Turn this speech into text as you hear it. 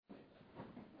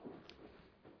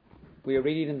We are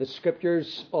reading in the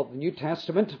scriptures of the New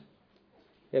Testament.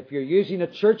 If you're using a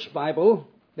church Bible,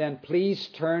 then please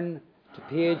turn to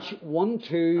page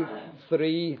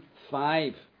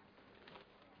 1235.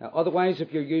 Otherwise,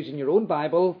 if you're using your own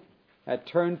Bible,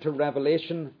 turn to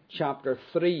Revelation chapter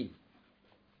 3.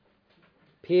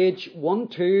 Page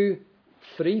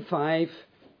 1235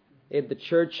 in the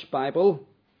church Bible.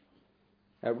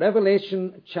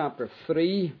 Revelation chapter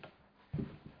 3.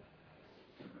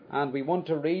 And we want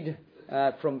to read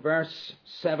from verse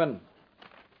 7.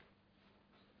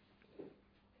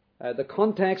 The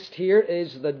context here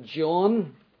is that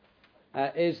John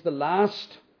is the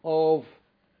last of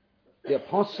the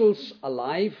apostles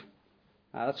alive.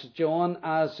 That's John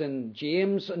as in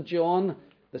James and John,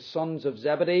 the sons of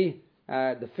Zebedee,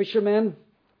 the fishermen.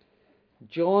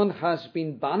 John has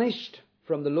been banished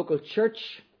from the local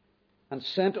church and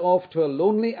sent off to a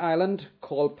lonely island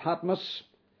called Patmos,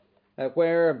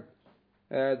 where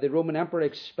the Roman Emperor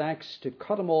expects to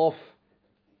cut him off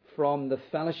from the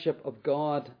fellowship of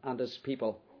God and his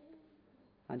people.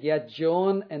 And yet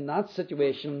John, in that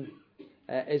situation,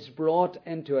 is brought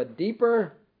into a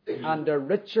deeper and a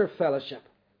richer fellowship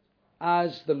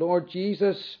as the Lord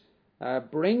Jesus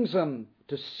brings him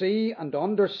to see and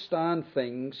understand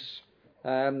things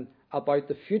about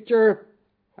the future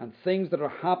and things that are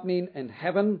happening in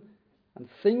heaven and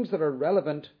things that are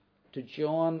relevant to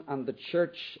John and the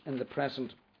church in the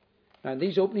present. Now, in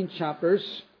these opening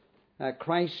chapters,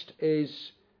 Christ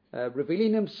is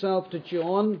revealing himself to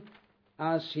John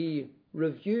as he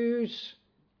reviews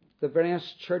the various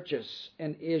churches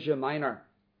in Asia Minor.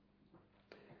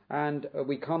 And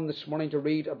we come this morning to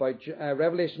read about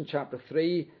Revelation chapter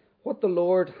 3, what the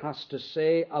Lord has to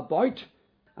say about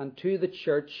and to the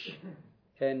church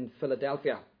in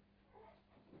Philadelphia.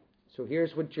 So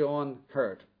here's what John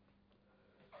heard.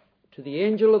 To the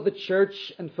angel of the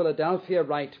church in Philadelphia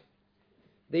write,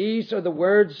 these are the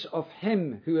words of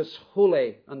him who is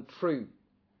holy and true,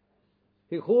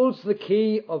 who holds the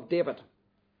key of David.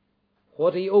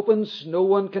 What he opens no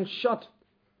one can shut,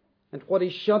 and what he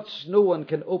shuts no one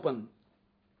can open.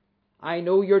 I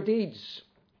know your deeds.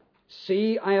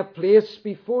 See, I have placed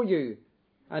before you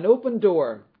an open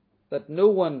door that no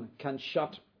one can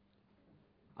shut.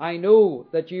 I know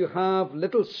that you have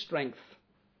little strength.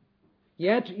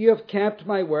 Yet you have kept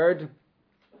my word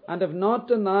and have not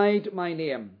denied my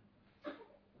name.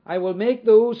 I will make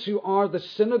those who are the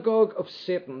synagogue of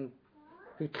Satan,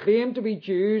 who claim to be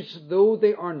Jews though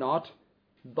they are not,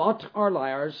 but are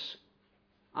liars,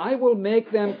 I will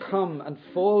make them come and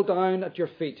fall down at your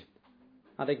feet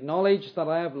and acknowledge that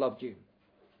I have loved you.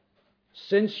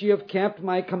 Since you have kept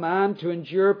my command to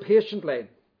endure patiently,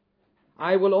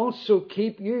 I will also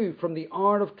keep you from the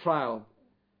hour of trial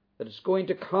that is going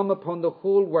to come upon the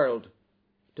whole world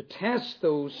to test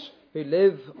those who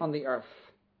live on the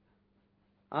earth.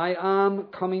 I am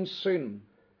coming soon.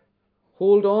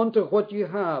 Hold on to what you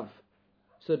have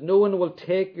so that no one will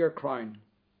take your crown.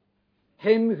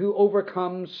 Him who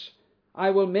overcomes, I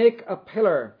will make a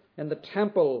pillar in the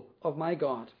temple of my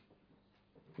God.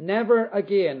 Never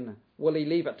again will he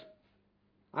leave it.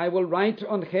 I will write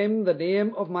on him the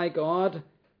name of my God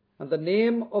and the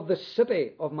name of the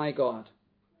city of my God,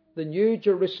 the new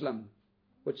Jerusalem,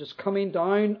 which is coming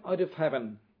down out of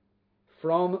heaven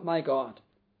from my God.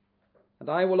 And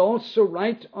I will also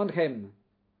write on him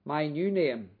my new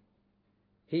name.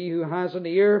 He who has an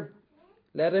ear,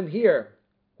 let him hear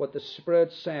what the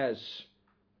Spirit says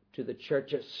to the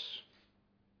churches.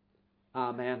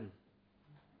 Amen.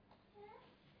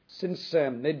 Since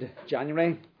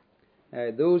mid-January,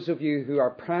 those of you who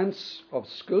are parents of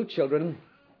school children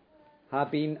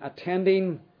have been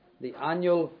attending the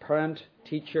annual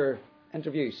parent-teacher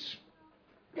interviews.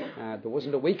 There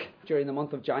wasn't a week during the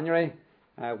month of January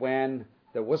when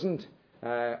there wasn't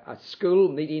a school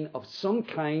meeting of some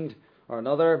kind or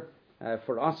another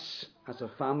for us as a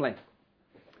family.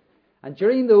 And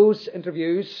during those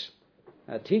interviews,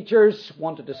 teachers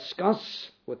want to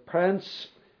discuss with parents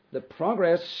the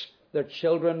progress their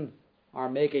children are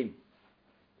making.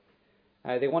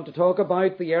 They want to talk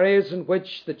about the areas in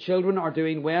which the children are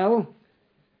doing well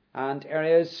and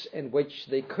areas in which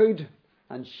they could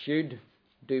and should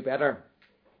do better.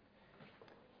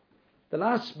 The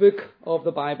last book of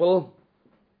the Bible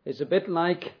is a bit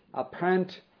like a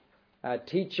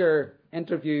parent-teacher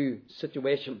interview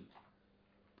situation.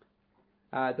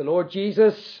 The Lord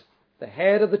Jesus, the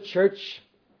head of the church,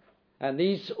 and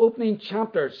these opening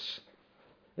chapters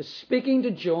is speaking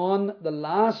to John, the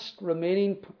last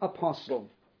remaining apostle,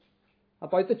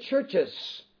 about the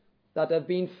churches that have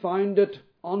been founded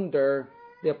under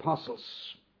the apostles,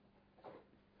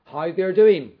 how they're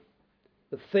doing,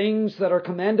 the things that are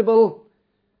commendable,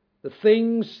 the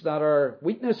things that are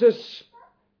weaknesses,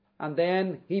 and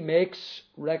then he makes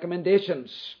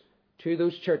recommendations to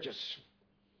those churches.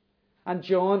 And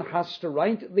John has to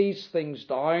write these things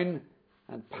down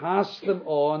and pass them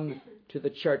on to the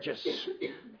churches.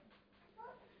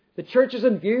 The churches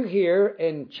in view here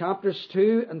in chapters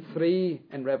 2 and 3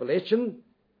 in Revelation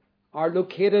are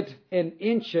located in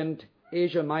ancient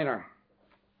Asia Minor,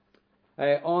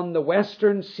 on the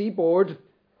western seaboard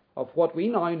of what we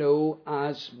now know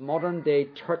as modern-day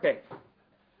Turkey.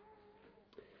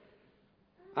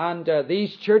 And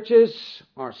these churches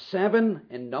are 7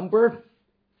 in number,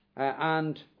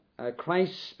 and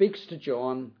Christ speaks to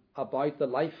John about the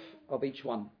life of each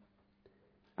one.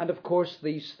 And of course,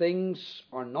 these things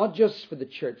are not just for the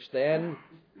church then,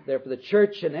 they're for the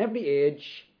church in every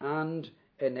age and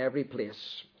in every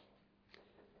place.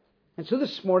 And so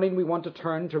this morning we want to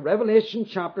turn to Revelation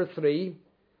chapter 3,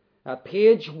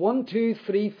 page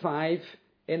 1235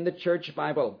 in the Church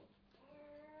Bible.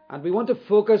 And we want to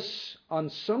focus on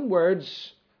some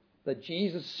words that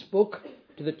Jesus spoke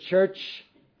to the church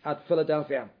at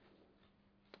Philadelphia.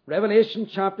 Revelation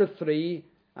chapter 3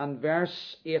 and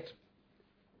verse 8.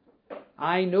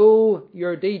 I know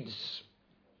your deeds.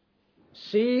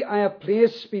 See, I have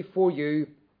placed before you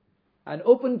an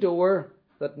open door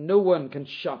that no one can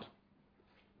shut.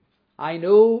 I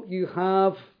know you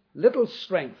have little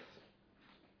strength,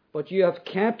 but you have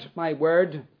kept my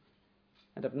word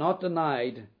and have not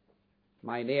denied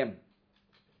my name.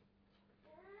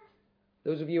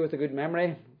 Those of you with a good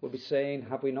memory will be saying,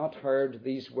 have we not heard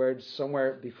these words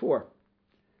somewhere before?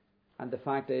 And the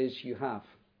fact is, you have.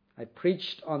 I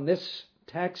preached on this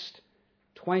text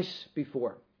twice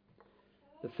before.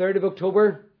 The 3rd of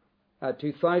October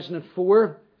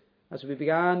 2004, as we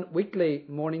began weekly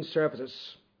morning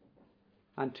services.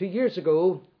 And 2 years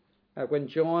ago, when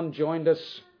John joined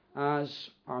us as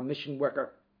our mission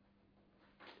worker.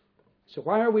 So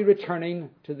why are we returning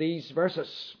to these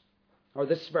verses, or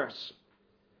this verse?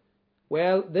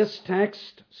 Well, this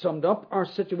text summed up our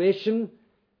situation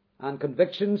and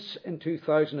convictions in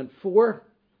 2004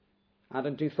 and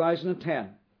in 2010.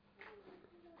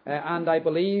 And I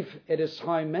believe it is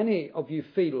how many of you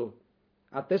feel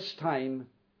at this time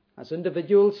as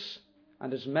individuals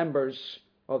and as members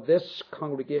of this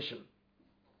congregation.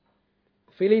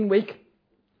 Feeling weak,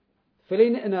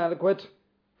 feeling inadequate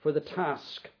for the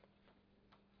task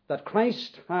that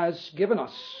Christ has given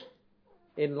us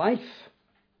in life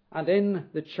and in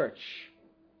the church.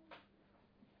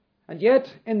 And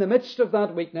yet, in the midst of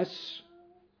that weakness,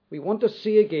 we want to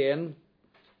see again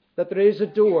that there is a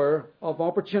door of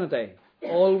opportunity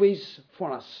always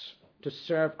for us to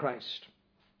serve Christ.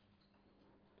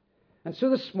 And so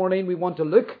this morning we want to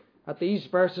look at these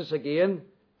verses again,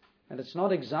 and it's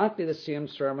not exactly the same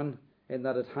sermon in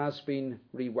that it has been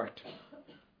reworked.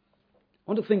 I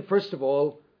want to think first of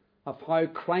all of how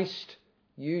Christ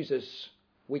uses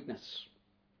weakness.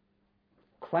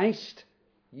 Christ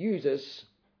uses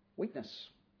weakness.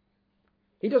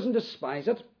 He doesn't despise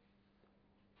it.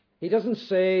 He doesn't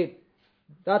say,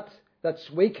 that's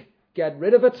weak, get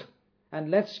rid of it, and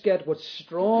let's get what's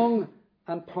strong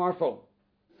and powerful.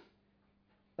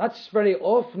 That's very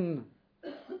often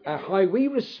how we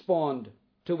respond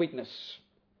to weakness.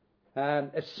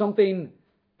 If something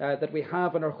that we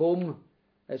have in our home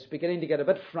is beginning to get a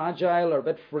bit fragile or a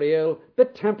bit frail, a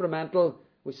bit temperamental,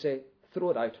 we say, throw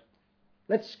it out.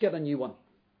 Let's get a new one.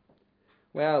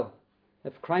 Well,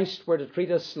 if Christ were to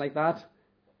treat us like that,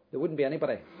 there wouldn't be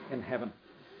anybody in heaven.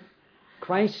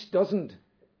 Christ doesn't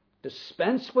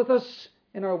dispense with us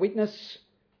in our weakness.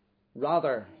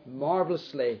 Rather,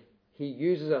 marvelously, he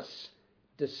uses us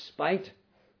despite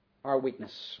our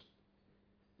weakness.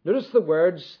 Notice the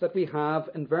words that we have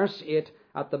in verse 8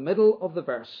 at the middle of the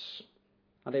verse.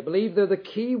 And I believe they're the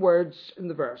key words in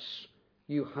the verse.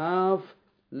 You have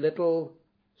little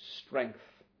strength.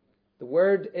 The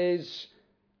word is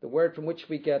the word from which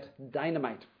we get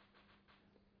dynamite.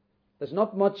 There's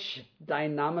not much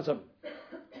dynamism.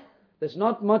 There's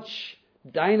not much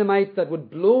dynamite that would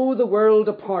blow the world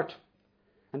apart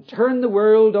and turn the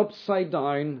world upside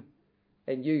down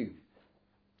in you,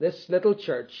 this little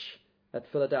church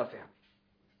at Philadelphia.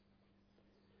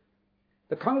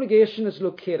 The congregation is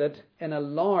located in a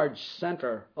large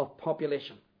centre of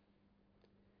population.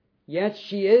 Yet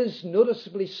she is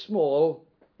noticeably small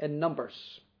in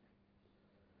numbers.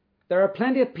 There are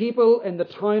plenty of people in the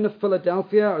town of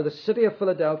Philadelphia or the city of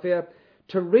Philadelphia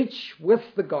to reach with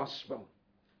the gospel.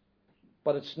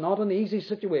 But it's not an easy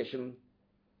situation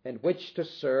in which to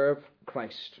serve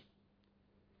Christ.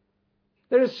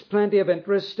 There is plenty of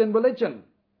interest in religion.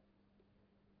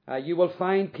 You will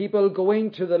find people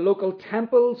going to the local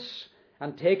temples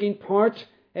and taking part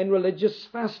in religious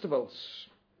festivals.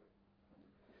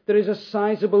 There is a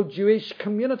sizable Jewish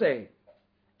community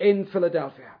in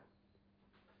Philadelphia.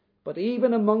 But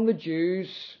even among the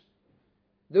Jews,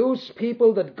 those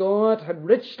people that God had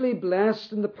richly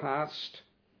blessed in the past,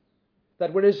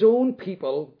 that were his own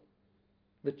people,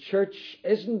 the church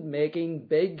isn't making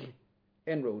big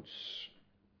inroads.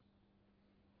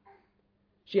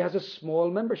 She has a small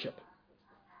membership.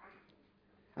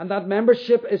 And that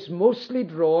membership is mostly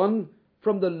drawn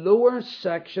from the lower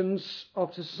sections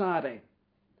of society.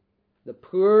 The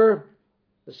poor,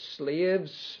 the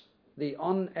slaves, the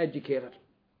uneducated.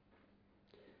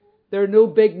 There are no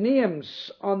big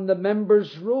names on the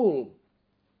members' roll.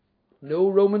 No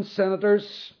Roman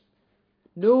senators,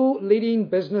 no leading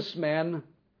businessmen,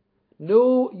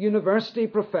 no university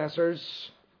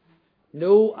professors,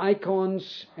 no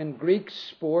icons in Greek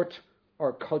sport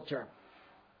or culture.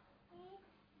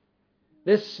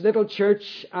 This little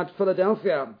church at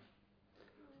Philadelphia,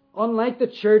 unlike the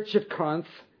church at Corinth,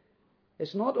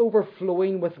 is not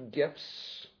overflowing with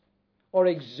gifts or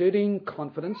exuding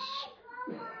confidence.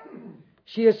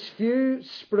 She has few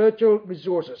spiritual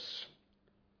resources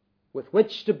with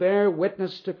which to bear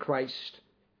witness to Christ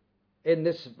in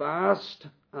this vast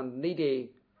and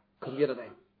needy community.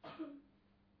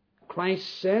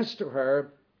 Christ says to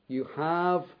her, "You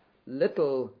have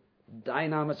little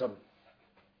dynamism."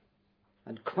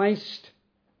 And Christ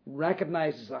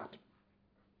recognizes that.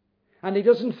 And he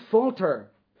doesn't fault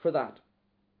her for that.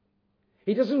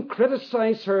 He doesn't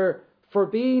criticize her for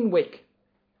being weak.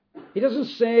 He doesn't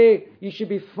say you should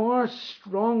be far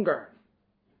stronger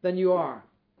than you are.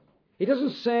 He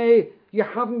doesn't say you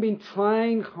haven't been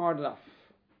trying hard enough.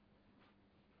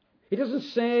 He doesn't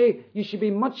say you should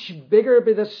be much bigger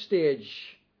by this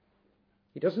stage.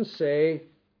 He doesn't say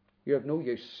you have no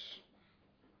use.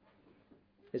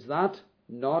 Is that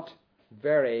not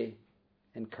very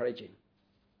encouraging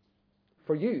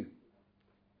for you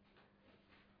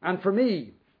and for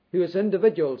me, who as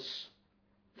individuals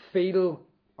feel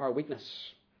our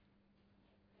weakness,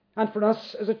 and for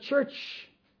us as a church,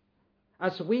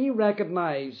 as we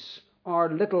recognize our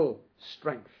little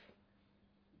strength?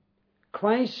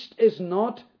 Christ is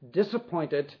not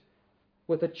disappointed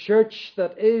with a church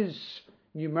that is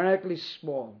numerically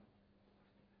small.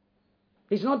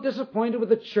 He's not disappointed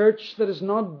with a church that is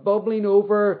not bubbling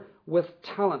over with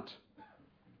talent.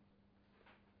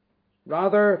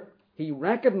 Rather, he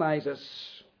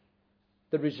recognizes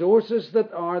the resources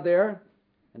that are there,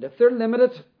 and if they're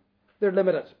limited, they're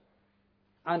limited.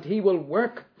 And he will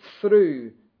work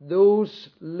through those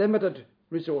limited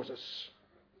resources,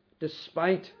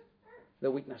 despite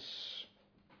the weakness.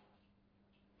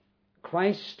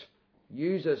 Christ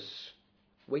uses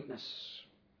weakness.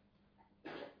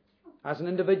 As an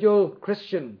individual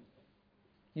Christian,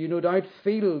 you no doubt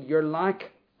feel your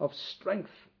lack of strength.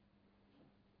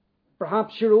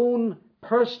 Perhaps your own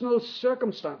personal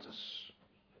circumstances,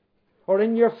 or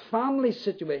in your family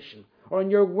situation, or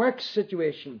in your work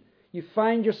situation, you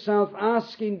find yourself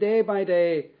asking day by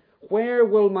day, where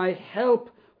will my help,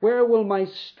 where will my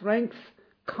strength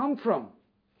come from?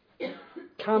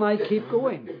 Can I keep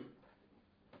going?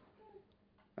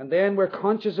 And then we're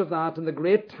conscious of that and the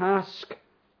great task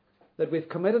that we've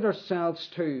committed ourselves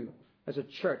to as a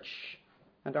church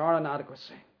and our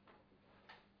inadequacy.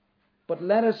 But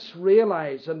let us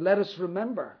realize and let us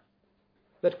remember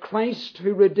that Christ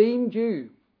who redeemed you,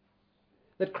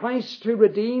 that Christ who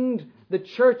redeemed the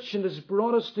church and has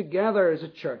brought us together as a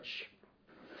church,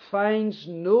 finds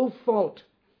no fault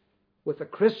with a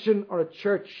Christian or a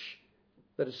church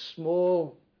that is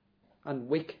small and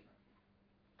weak.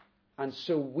 And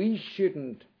so we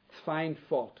shouldn't find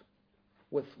fault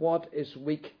with what is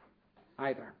weak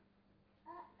either.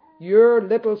 Your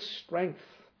little strength,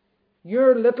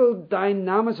 your little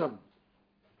dynamism,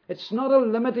 it's not a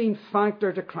limiting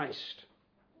factor to Christ.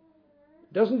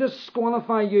 It doesn't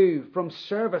disqualify you from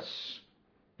service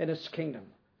in his kingdom.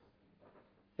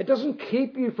 It doesn't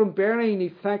keep you from bearing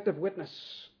effective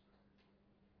witness.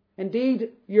 Indeed,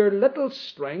 your little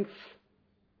strength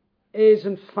is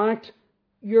in fact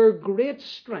your great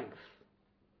strength,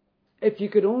 if you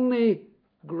could only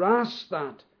grasp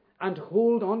that and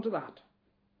hold on to that.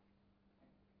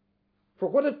 For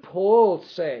what did Paul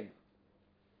say,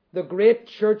 the great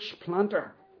church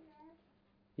planter?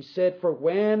 He said, "For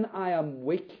when I am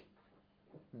weak,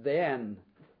 then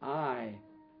I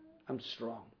am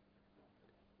strong."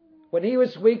 When he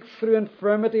was weak through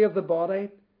infirmity of the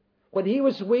body, when he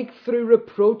was weak through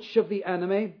reproach of the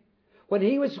enemy, when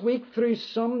he was weak through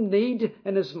some need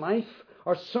in his life,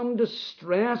 or some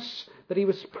distress that he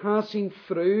was passing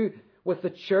through with the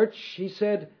church, he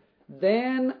said,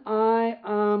 "Then I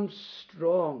am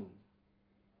strong."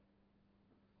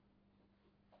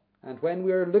 And when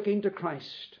we are looking to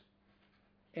Christ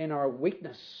in our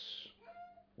weakness,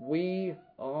 we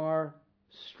are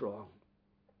strong.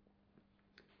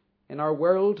 In our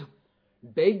world,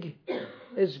 big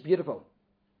is beautiful.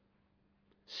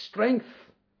 Strength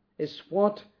is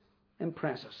what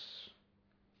impresses.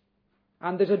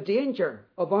 And there's a danger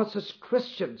of us as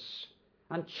Christians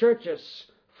and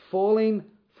churches falling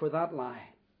for that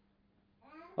lie,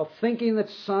 of thinking that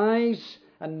size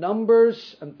and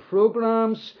numbers and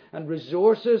programs and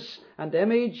resources and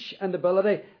image and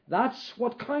ability, that's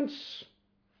what counts.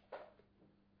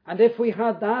 And if we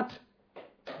had that,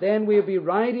 then we'd be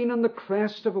riding on the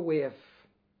crest of a wave.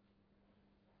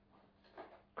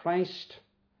 Christ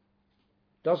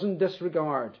doesn't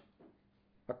disregard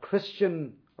a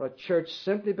Christian or a church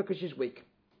simply because she's weak.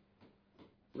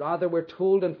 Rather, we're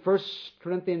told in 1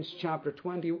 Corinthians chapter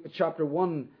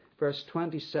 1, verse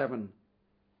 27,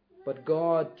 "But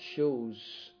God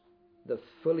chose the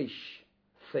foolish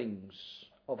things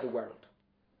of the world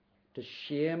to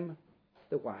shame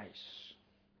the wise.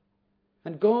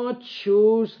 And God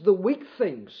chose the weak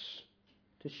things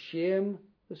to shame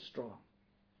the strong."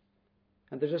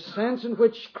 And there's a sense in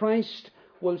which Christ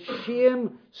will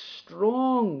shame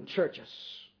strong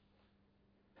churches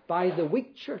by the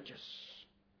weak churches,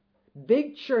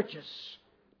 big churches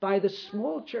by the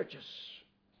small churches.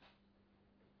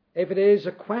 If it is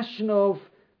a question of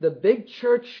the big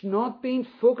church not being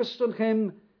focused on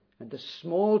him and the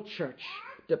small church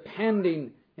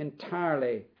depending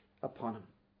entirely upon him.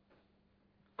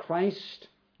 Christ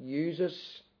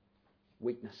uses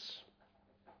weakness.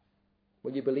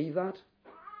 Will you believe that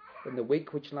in the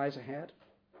week which lies ahead?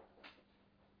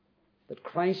 That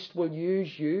Christ will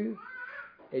use you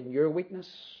in your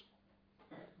weakness?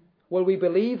 Will we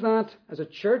believe that as a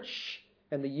church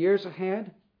in the years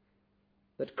ahead?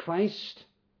 That Christ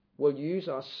will use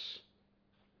us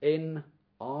in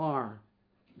our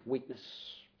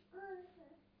weakness.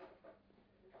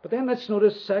 But then let's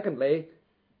notice, secondly,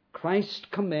 Christ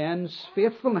commends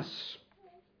faithfulness.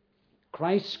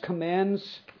 Christ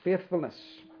commends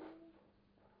faithfulness.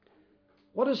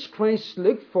 What does Christ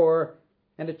look for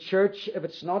in a church if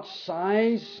it's not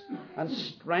size and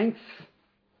strength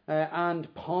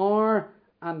and power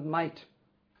and might?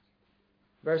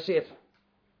 Verse 8,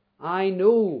 "I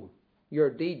know your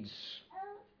deeds.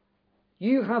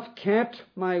 You have kept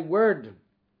my word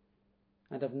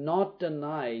and have not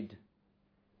denied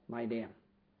my name."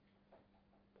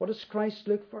 What does Christ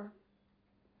look for?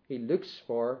 He looks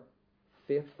for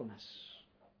faithfulness.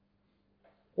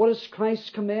 What does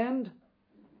Christ commend?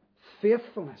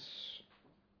 Faithfulness.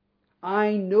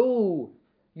 "I know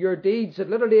your deeds." It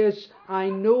literally is, "I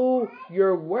know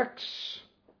your works."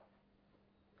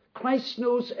 Christ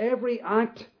knows every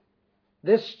act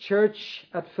this church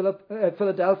at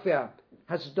Philadelphia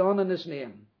has done in his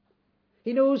name.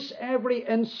 He knows every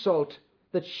insult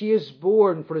that she has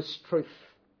borne for his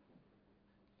truth.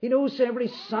 He knows every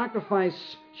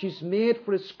sacrifice she's made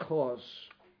for his cause.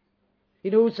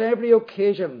 He knows every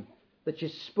occasion that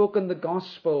she's spoken the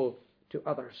gospel to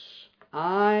others.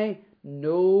 "I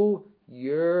know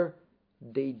your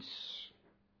deeds."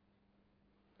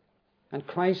 And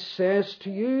Christ says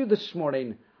to you this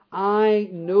morning, "I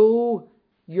know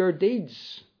your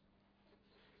deeds."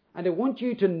 And I want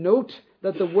you to note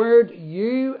that the word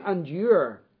 "you" and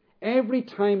 "your," every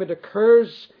time it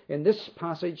occurs in this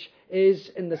passage, is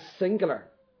in the singular.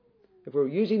 If we're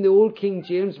using the Old King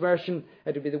James Version,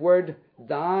 it would be the word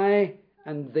 "thy"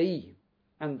 and "thee"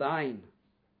 and "thine."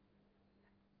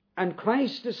 And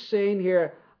Christ is saying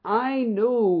here, "I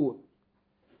know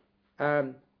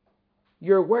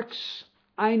your works.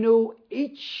 I know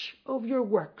each of your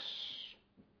works,"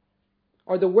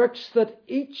 or the works that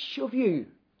each of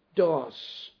you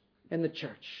does in the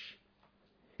church.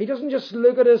 He doesn't just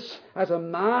look at us as a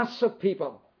mass of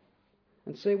people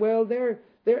and say, "Well,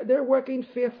 they're working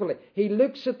faithfully." He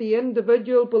looks at the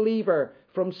individual believer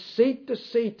from seat to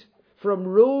seat, from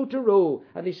row to row,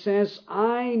 and he says,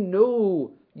 "I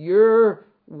know your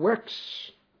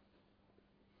works.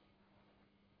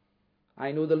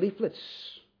 I know the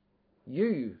leaflets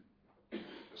you,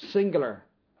 singular,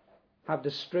 have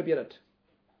distributed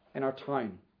in our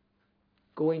town,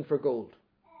 Going for Gold,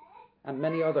 and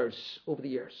many others over the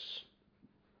years.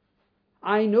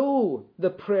 I know the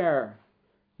prayer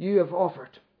you have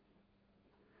offered.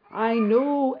 I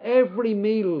know every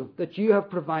meal that you have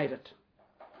provided.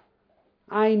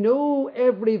 I know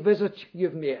every visit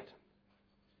you've made.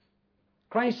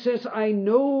 Christ says, I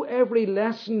know every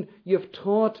lesson you've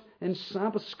taught in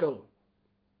Sabbath school.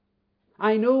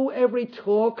 I know every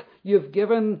talk you've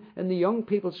given in the young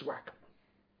people's work.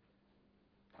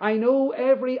 I know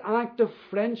every act of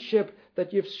friendship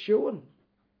that you've shown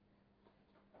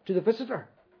to the visitor.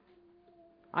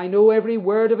 I know every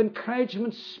word of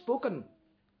encouragement spoken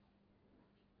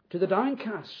to the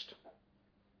downcast.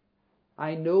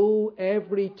 I know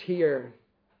every tear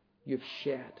you've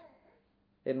shed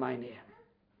in my name.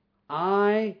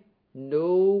 I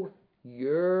know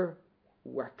your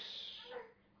works.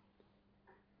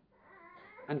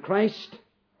 And Christ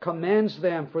commends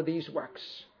them for these works.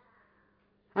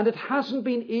 And it hasn't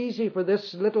been easy for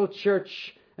this little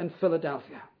church in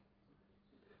Philadelphia.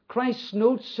 Christ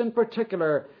notes in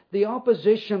particular the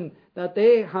opposition that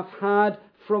they have had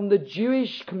from the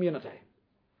Jewish community.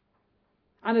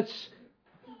 And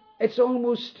it's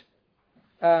almost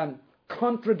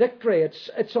contradictory.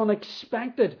 It's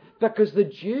unexpected, because the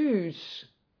Jews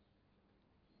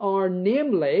are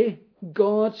namely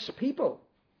God's people.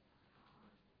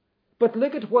 But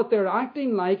look at what they're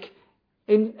acting like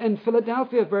in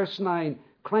Philadelphia, verse 9.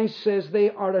 Christ says they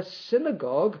are a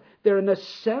synagogue, they're an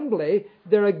assembly,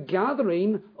 they're a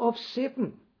gathering of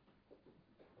Satan.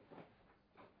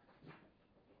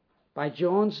 By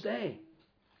John's day,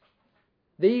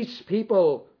 these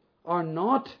people are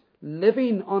not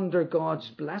living under God's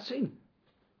blessing.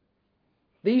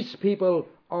 These people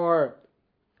are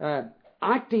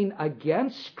acting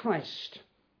against Christ.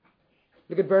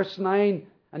 Look at verse 9,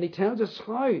 and he tells us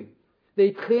how.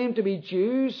 They claim to be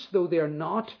Jews, though they are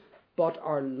not, but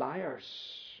are liars.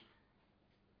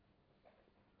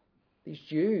 These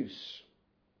Jews,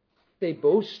 they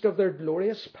boast of their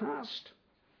glorious past.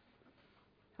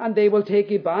 And they will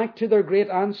take you back to their great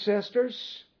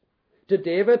ancestors, to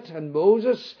David and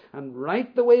Moses, and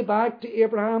right the way back to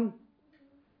Abraham.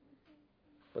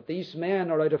 But these men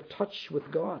are out of touch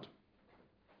with God.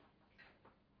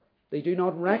 They do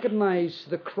not recognize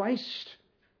the Christ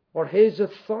or his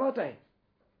authority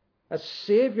as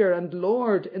Saviour and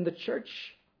Lord in the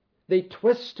church. They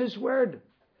twist his word.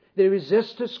 They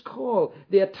resist his call.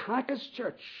 They attack his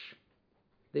church.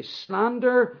 They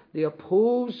slander, they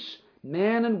oppose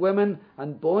men and women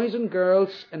and boys and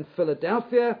girls in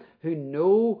Philadelphia who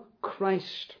know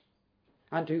Christ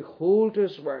and who hold to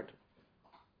his word.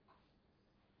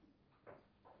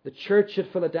 The church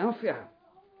at Philadelphia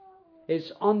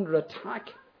is under attack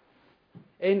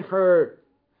in her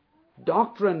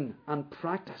doctrine and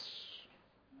practice.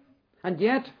 And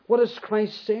yet, what does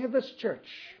Christ say of this church?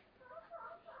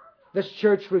 This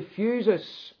church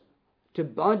refuses to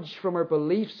budge from her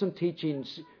beliefs and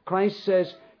teachings. Christ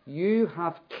says, you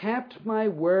have kept my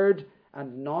word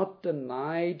and not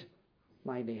denied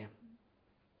my name.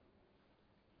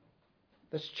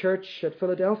 This church at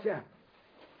Philadelphia,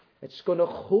 it's going to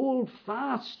hold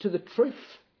fast to the truth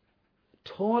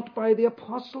taught by the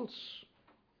apostles.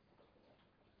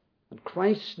 And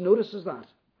Christ notices that.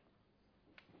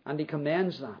 And he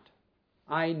commends that.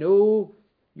 I know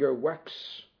your works.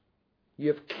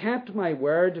 You have kept my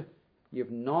word. You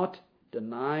have not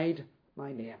denied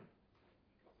my name.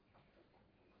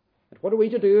 And what are we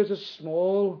to do as a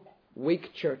small,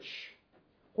 weak church?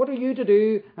 What are you to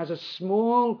do as a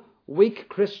small, weak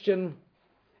Christian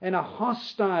in a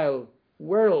hostile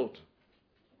world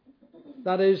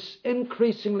that is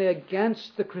increasingly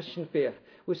against the Christian faith?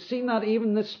 We've seen that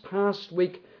even this past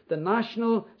week. The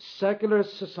National Secular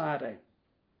Society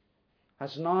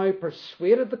has now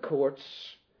persuaded the courts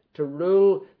to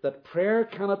rule that prayer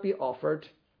cannot be offered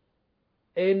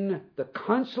in the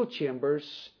council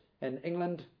chambers in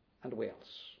England and Wales.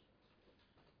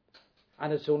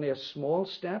 And it's only a small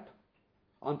step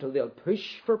until they'll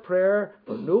push for prayer,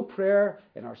 for no prayer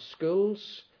in our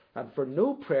schools, and for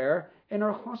no prayer in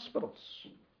our hospitals.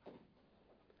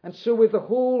 And so with the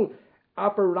whole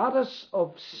apparatus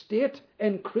of state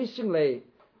increasingly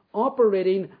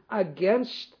operating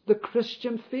against the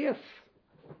Christian faith.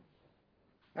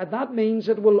 And that means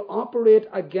it will operate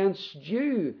against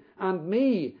you and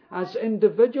me as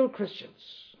individual Christians.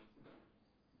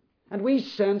 And we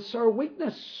sense our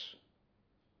weakness.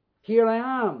 Here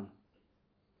I am,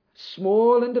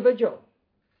 small individual,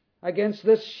 against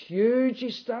this huge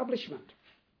establishment.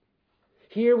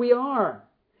 Here we are,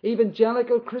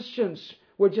 evangelical Christians.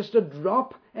 We're just a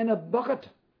drop in a bucket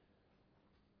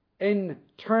in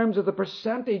terms of the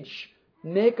percentage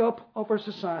makeup of our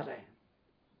society.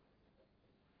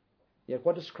 Yet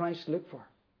what does Christ look for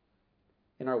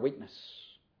in our weakness?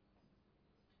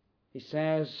 He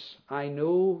says, I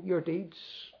know your deeds.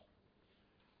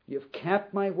 You've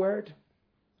kept my word.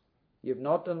 You've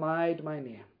not denied my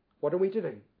name. What are we to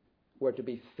do? we're to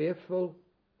be faithful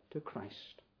to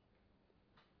Christ.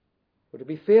 We're to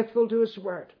be faithful to His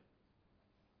Word.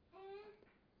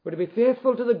 We're to be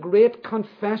faithful to the great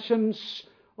confessions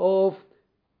of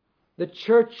the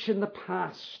church in the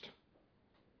past.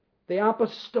 The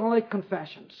apostolic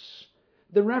confessions,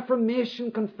 the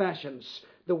Reformation confessions,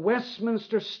 the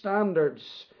Westminster Standards,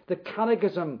 the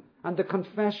Catechism, and the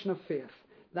Confession of Faith.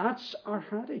 That's our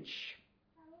heritage.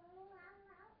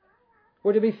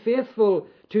 We're to be faithful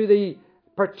to the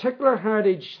particular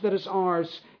heritage that is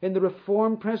ours in the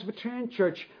Reformed Presbyterian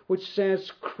Church, which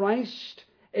says Christ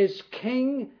is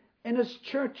King in His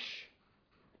church,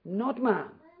 not man.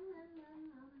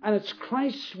 And it's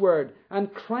Christ's word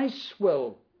and Christ's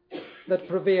will that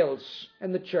prevails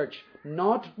in the church,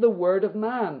 not the word of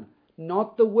man,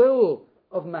 not the will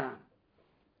of man.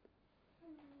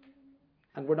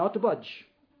 And we're not to budge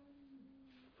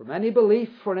from any belief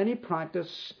or any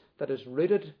practice that is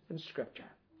rooted in Scripture.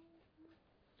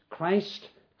 Christ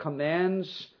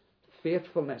commends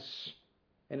faithfulness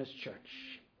in His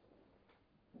church.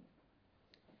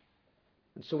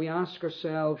 And so we ask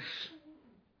ourselves,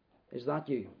 is that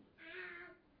you?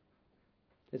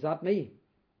 Is that me?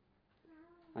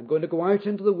 I'm going to go out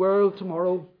into the world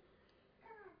tomorrow,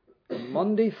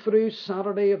 Monday through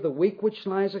Saturday of the week which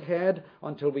lies ahead,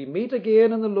 until we meet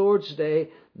again on the Lord's Day.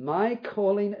 My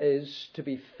calling is to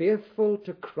be faithful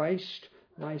to Christ,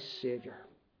 my Saviour.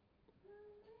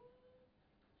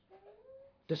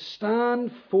 To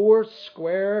stand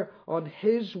foursquare on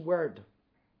His Word,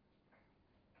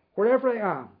 wherever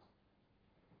I am,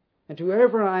 and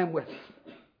whoever I am with.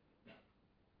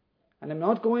 And I'm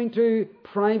not going to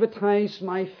privatize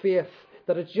my faith,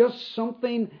 that it's just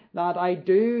something that I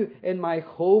do in my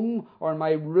home or in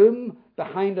my room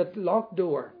behind a locked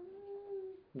door.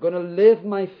 I'm going to live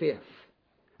my faith.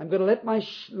 I'm going to let my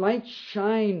light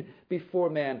shine before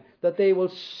men, that they will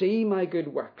see my good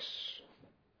works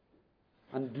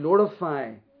and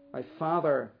glorify my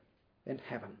Father in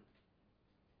heaven.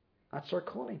 That's our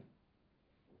calling.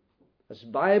 As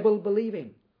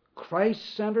Bible-believing,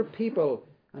 Christ-centered people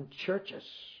and churches,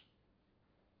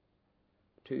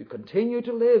 to continue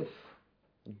to live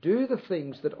and do the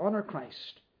things that honor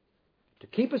Christ, to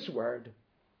keep His word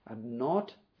and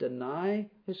not deny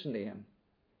His name,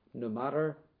 no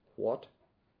matter what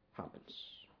happens.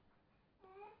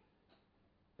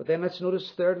 But then let's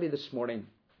notice thirdly this morning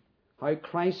how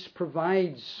Christ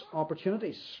provides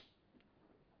opportunities.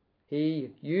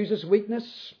 He uses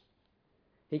weakness,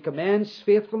 He commends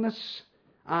faithfulness,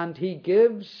 and He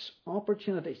gives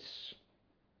opportunities.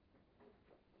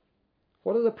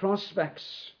 What are the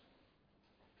prospects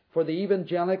for the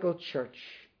evangelical church,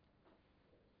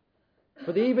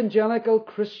 for the evangelical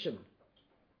Christian,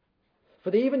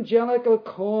 for the evangelical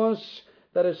cause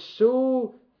that is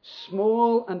so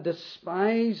small and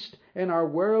despised in our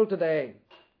world today,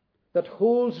 that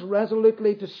holds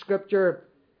resolutely to Scripture,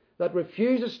 that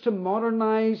refuses to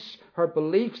modernize her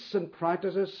beliefs and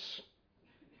practices,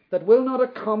 that will not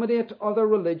accommodate other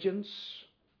religions?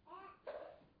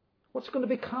 What's going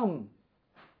to become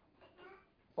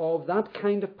of that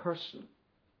kind of person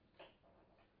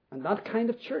and that kind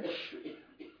of church?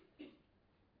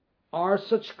 Are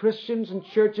such Christians and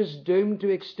churches doomed to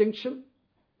extinction?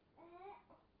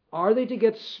 Are they to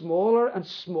get smaller and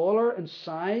smaller in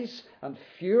size and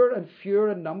fewer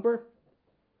in number?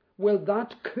 Well,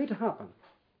 that could happen.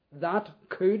 That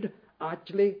could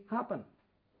actually happen.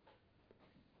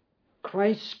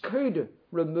 Christ could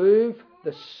remove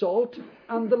the salt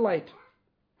and the light,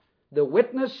 the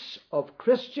witness of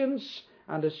Christians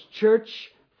and His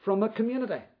church from a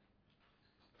community,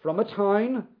 from a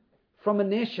town, from a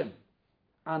nation,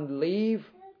 and leave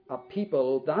a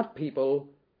people, that people,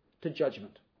 to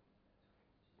judgment.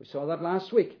 We saw that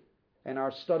last week in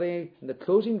our study in the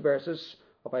closing verses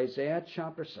of Isaiah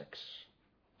chapter 6.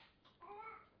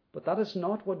 But that is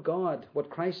not what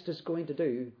Christ is going to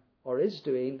do or is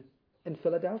doing in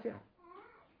Philadelphia.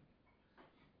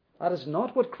 That is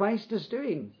not what Christ is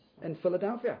doing in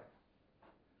Philadelphia.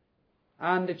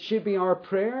 And it should be our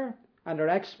prayer and our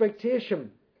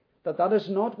expectation that that is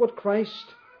not what Christ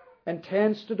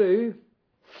intends to do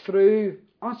through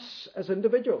us as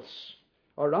individuals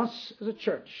or us as a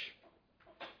church.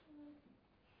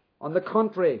 On the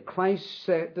contrary, Christ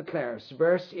declares,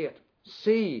 verse 8,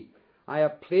 "See, I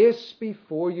have placed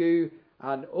before you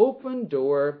an open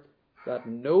door that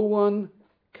no one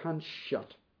can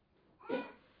shut."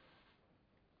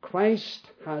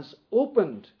 Christ has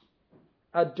opened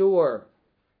a door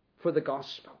for the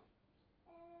gospel.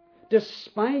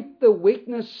 Despite the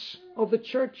weakness of the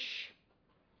church,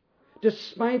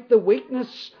 despite the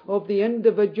weakness of the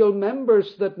individual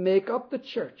members that make up the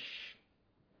church,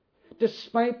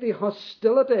 despite the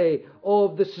hostility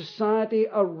of the society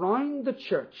around the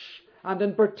church, and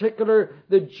in particular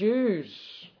the Jews,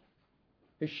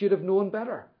 who should have known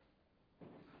better.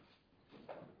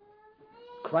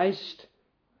 Christ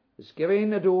is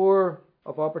giving a door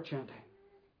of opportunity.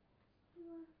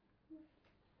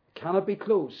 Can it be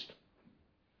closed?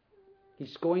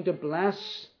 He's going to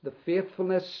bless the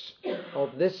faithfulness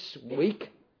of this weak,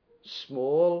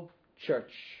 small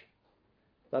church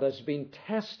that has been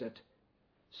tested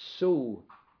so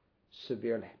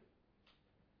severely.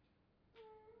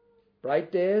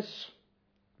 Bright days,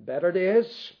 better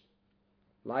days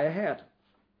lie ahead,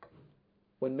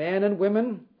 when men and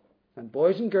women and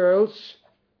boys and girls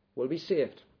will be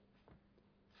saved,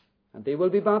 and they will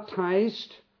be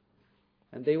baptized,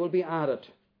 and they will be added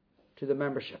to the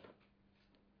membership.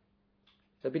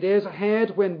 There'll be days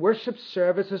ahead when worship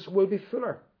services will be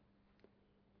fuller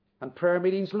and prayer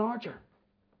meetings larger.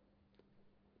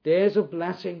 Days of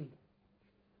blessing,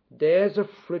 days of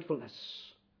fruitfulness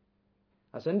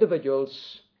as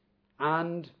individuals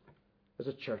and as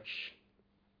a church.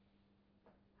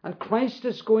 And Christ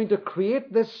is going to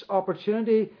create this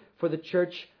opportunity for the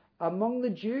church among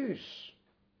the Jews.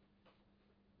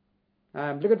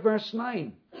 Look at verse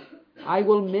 9. I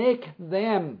will make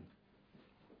them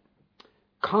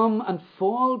come and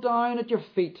fall down at your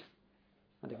feet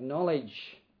and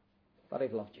acknowledge that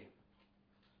I've loved you.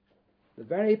 The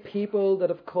very people that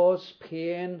have caused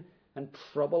pain and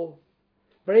trouble,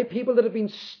 very people that have been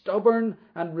stubborn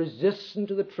and resistant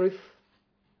to the truth,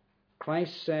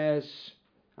 Christ says,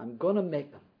 I'm going to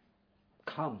make them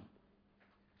come,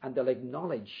 and they'll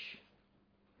acknowledge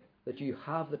that you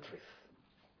have the truth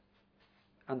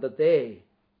and that they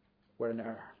were in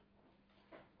error.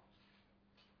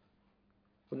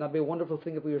 Wouldn't that be a wonderful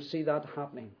thing if we were to see that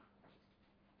happening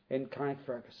in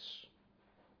Carrickfergus?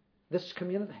 This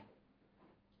community.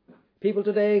 People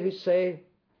today who say,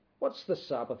 what's the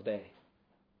Sabbath day?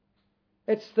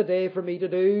 It's the day for me to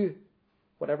do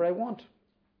whatever I want.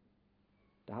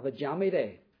 To have a jammy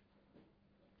day.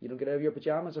 You don't get out of your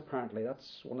pajamas apparently.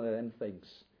 That's one of the end things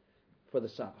for the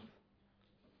Sabbath.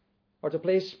 Or to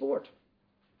play sport.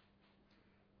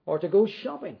 Or to go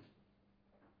shopping.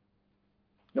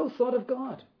 No thought of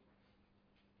God.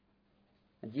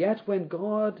 And yet when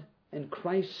God in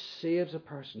Christ saves a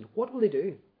person, what will they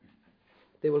do?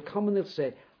 They will come and they'll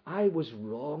say, I was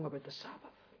wrong about the Sabbath.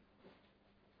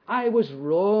 I was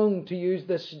wrong to use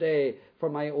this day for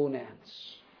my own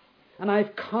ends. And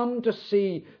I've come to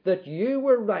see that you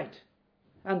were right,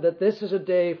 and that this is a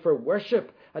day for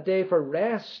worship, a day for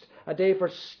rest, a day for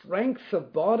strength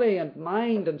of body and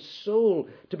mind and soul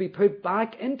to be put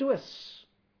back into us.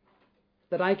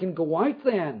 That I can go out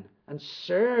then and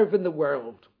serve in the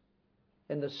world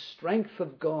in the strength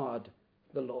of God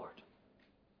the Lord.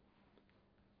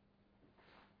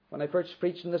 When I first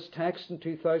preached in this text in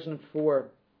 2004,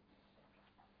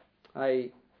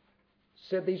 I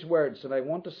said these words, and I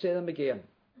want to say them again.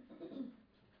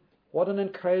 What an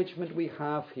encouragement we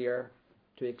have here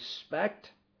to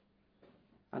expect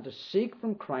and to seek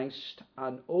from Christ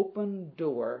an open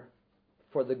door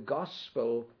for the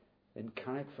gospel in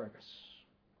Carrickfergus,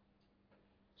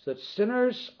 so that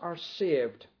sinners are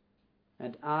saved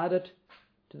and added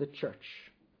to the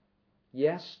church.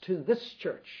 Yes, to this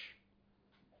church.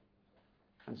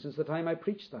 And since the time I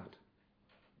preached that,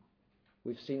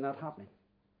 we've seen that happening.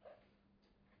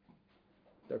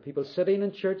 There are people sitting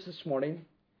in church this morning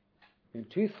in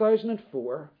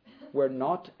 2004 were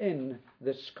not in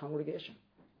this congregation.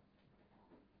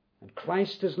 And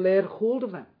Christ has laid hold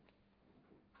of them.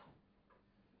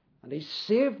 And He's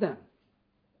saved them.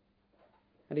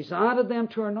 And He's added them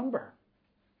to our number.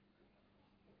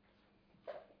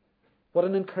 What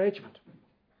an encouragement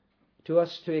to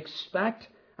us to expect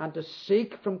and to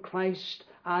seek from Christ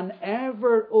an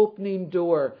ever-opening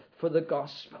door for the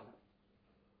gospel,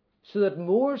 so that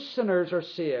more sinners are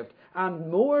saved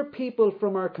and more people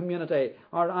from our community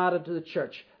are added to the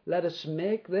church. Let us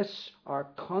make this our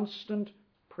constant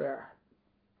prayer.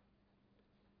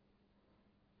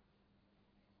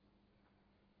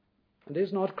 And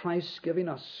is not Christ giving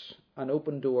us an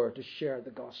open door to share the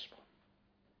gospel?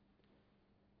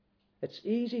 It's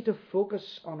easy to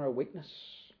focus on our weakness.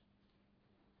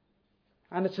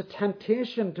 And it's a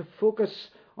temptation to focus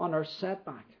on our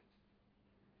setback.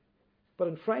 But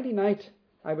on Friday night,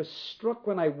 I was struck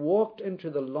when I walked into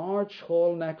the large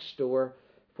hall next door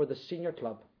for the senior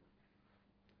club.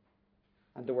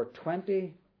 And there were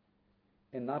 20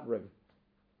 in that room.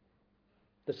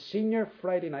 The Senior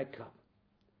Friday Night Club.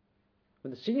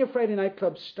 When the Senior Friday Night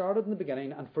Club started in the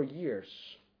beginning, and for years,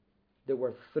 there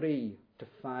were 3 to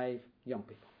 5 young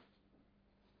people.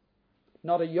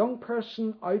 Not a young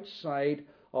person outside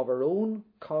of our own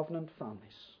covenant families.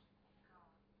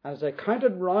 As I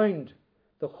counted round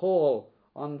the hall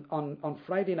on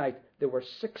Friday night, there were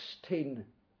 16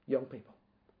 young people.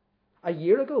 A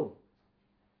year ago,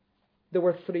 there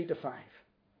were 3 to 5.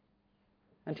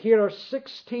 And here are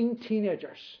 16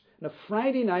 teenagers. On a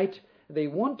Friday night, they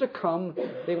want to come,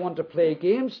 they want to play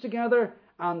games together,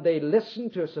 and they listen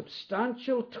to a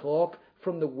substantial talk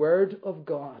from the Word of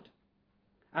God.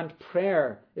 And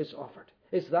prayer is offered.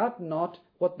 Is that not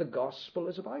what the gospel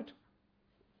is about?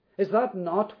 Is that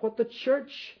not what the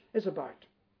church is about?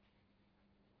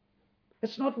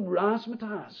 It's not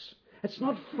razzmatazz. It's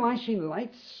not flashing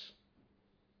lights.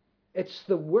 It's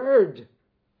the Word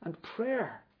and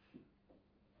prayer.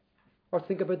 Or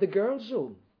think about the girls'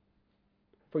 zone.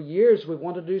 For years we've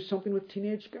wanted to do something with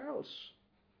teenage girls.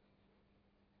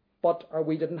 But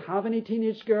we didn't have any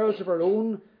teenage girls of our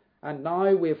own, and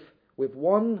now we've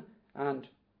one, and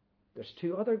there's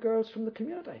 2 other girls from the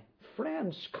community,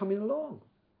 friends coming along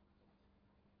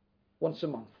once a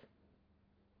month.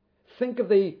 Think of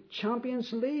the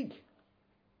Champions League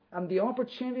and the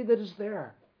opportunity that is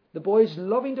there. The boys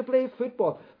loving to play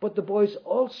football, but the boys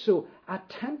also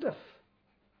attentive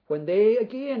when they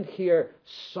again hear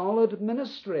solid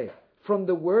ministry from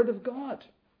the Word of God.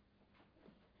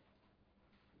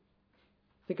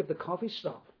 Think of the coffee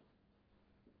stop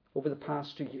over the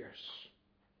past 2 years.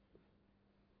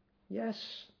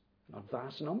 Yes, not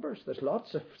vast numbers. There's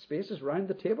lots of spaces around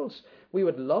the tables. We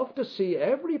would love to see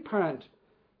every parent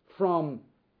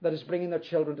that is bringing their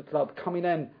children to club coming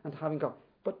in and having coffee.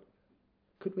 But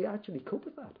could we actually cope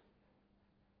with that?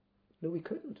 No, we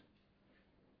couldn't.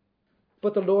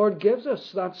 But the Lord gives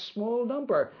us that small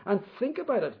number. And think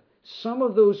about it. Some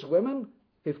of those women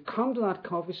who've come to that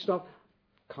coffee stop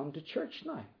come to church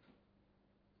now.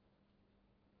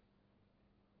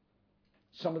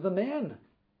 Some of the men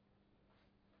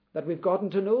that we've gotten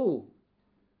to know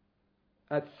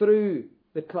through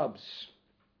the clubs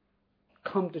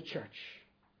come to church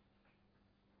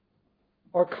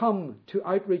or come to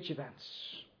outreach events.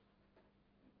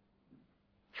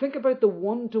 Think about the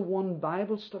one-to-one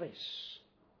Bible studies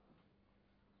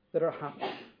that are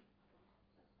happening,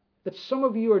 that some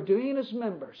of you are doing as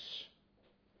members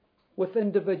with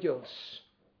individuals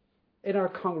in our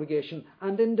congregation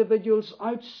and individuals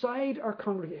outside our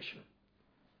congregation.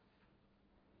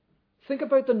 Think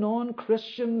about the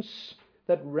non-Christians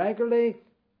that regularly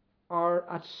are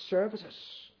at services.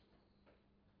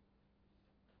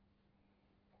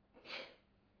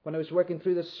 When I was working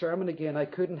through this sermon again, I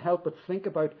couldn't help but think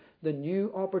about the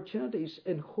new opportunities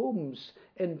in homes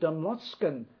in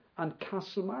Dunlutskin and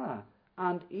Castlemara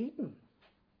and Eden,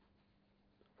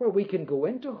 where we can go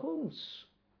into homes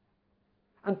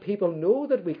and people know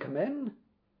that we come in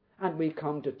and we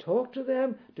come to talk to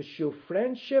them, to show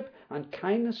friendship and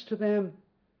kindness to them.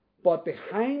 But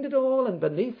behind it all and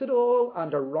beneath it all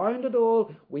and around it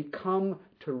all, we come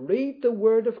to read the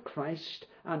Word of Christ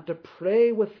and to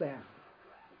pray with them.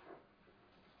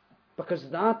 Because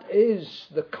that is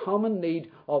the common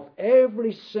need of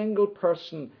every single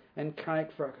person in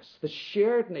Carrickfergus. The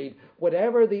shared need,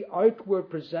 whatever the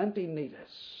outward presenting need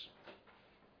is.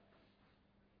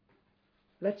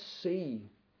 Let's see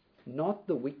not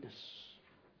the weakness,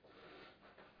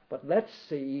 but let's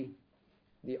see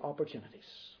the opportunities.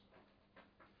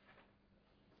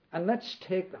 And let's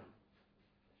take them.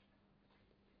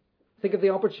 Think of the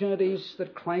opportunities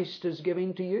that Christ is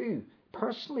giving to you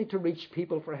personally to reach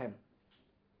people for Him.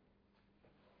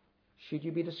 Should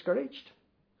you be discouraged?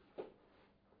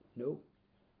 No.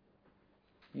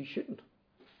 You shouldn't.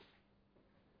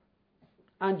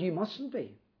 And you mustn't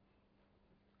be.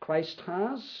 Christ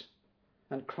has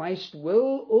and Christ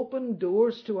will open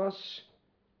doors to us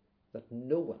that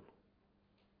no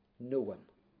one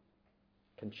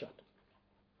can shut.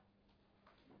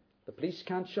 The police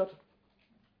can't shut.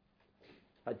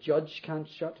 A judge can't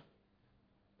shut.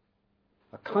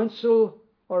 A council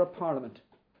or a parliament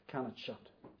cannot shut.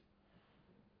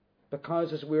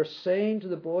 Because as we're saying to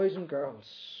the boys and girls,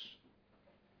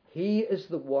 He is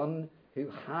the one who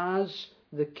has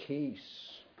the keys.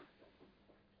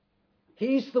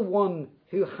 He's the one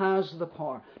who has the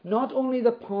power. Not only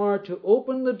the power to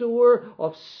open the door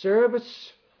of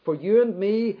service for you and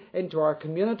me into our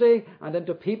community and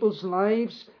into people's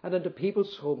lives and into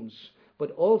people's homes,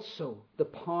 but also the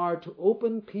power to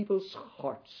open people's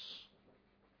hearts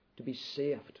to be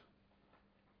saved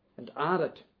and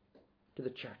added to the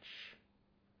church.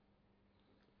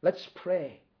 Let's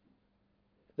pray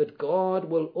that God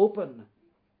will open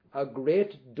a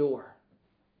great door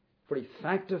for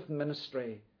effective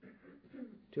ministry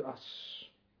to us.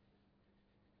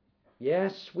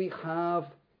 Yes, we have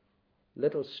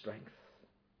little strength.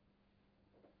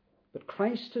 But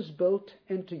Christ has built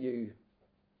into you,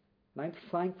 and I'm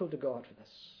thankful to God for this,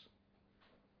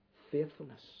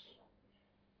 faithfulness.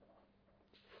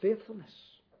 Faithfulness.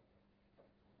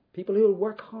 People who will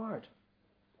work hard.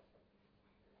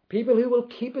 People who will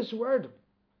keep His word.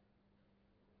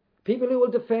 People who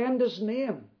will defend His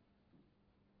name.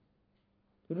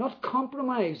 Who will not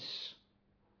compromise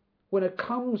when it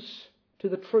comes to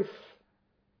the truth.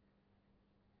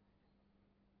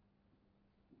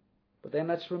 But then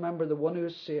let's remember the one who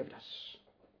has saved us.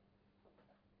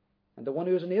 And the one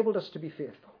who has enabled us to be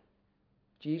faithful.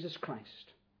 Jesus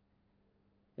Christ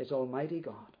is Almighty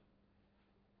God.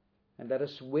 And let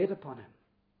us wait upon Him.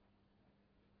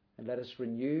 And let us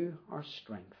renew our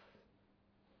strength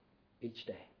each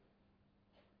day.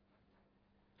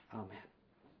 Amen.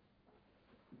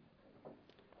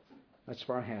 Let's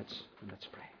bow our heads and let's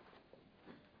pray.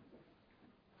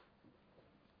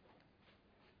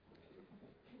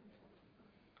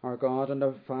 Our God and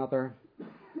our Father,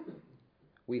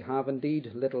 we have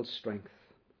indeed little strength.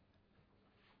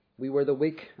 We were the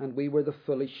weak and we were the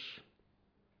foolish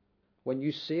when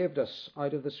you saved us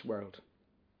out of this world.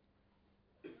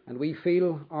 And we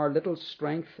feel our little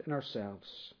strength in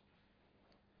ourselves.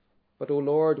 But, O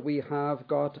Lord, we have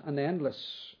got an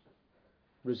endless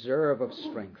reserve of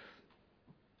strength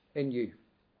in you.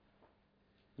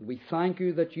 And we thank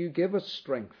you that you give us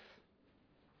strength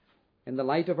in the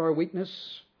light of our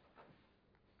weakness,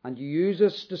 and you use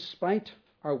us despite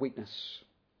our weakness.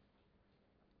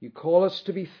 You call us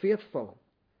to be faithful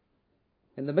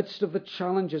in the midst of the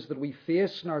challenges that we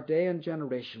face in our day and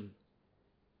generation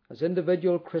as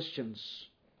individual Christians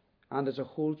and as a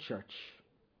whole church.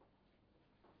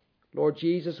 Lord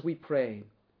Jesus, we pray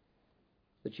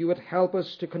that you would help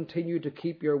us to continue to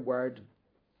keep your word.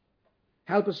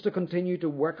 Help us to continue to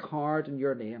work hard in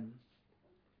your name.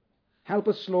 Help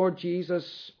us, Lord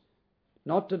Jesus,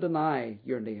 not to deny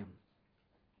your name.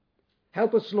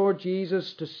 Help us, Lord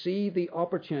Jesus, to see the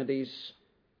opportunities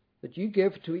that you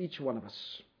give to each one of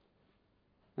us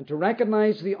and to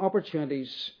recognize the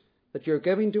opportunities that you're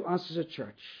giving to us as a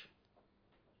church.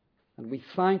 And we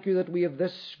thank you that we have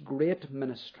this great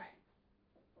ministry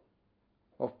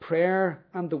of prayer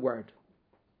and the word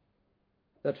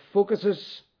that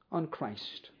focuses on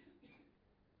Christ,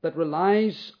 that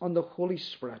relies on the Holy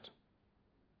Spirit,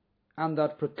 and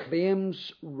that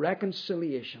proclaims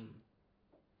reconciliation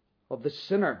of the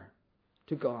sinner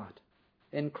to God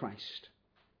in Christ.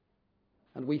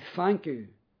 And we thank you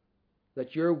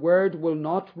that your word will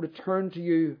not return to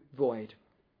you void.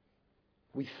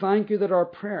 We thank you that our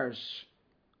prayers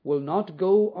will not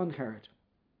go unheard,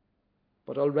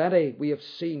 but already we have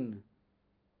seen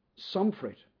some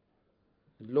fruit.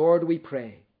 And Lord, we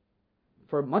pray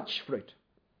for much fruit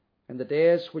in the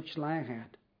days which lie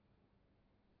ahead.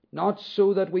 Not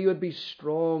so that we would be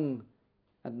strong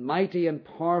and mighty and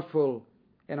powerful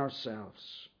in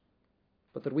ourselves,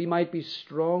 but that we might be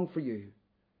strong for you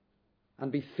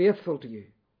and be faithful to you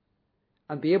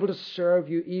and be able to serve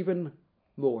you even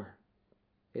more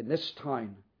in this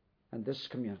town and this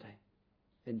community.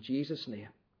 In Jesus' name,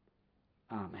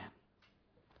 amen.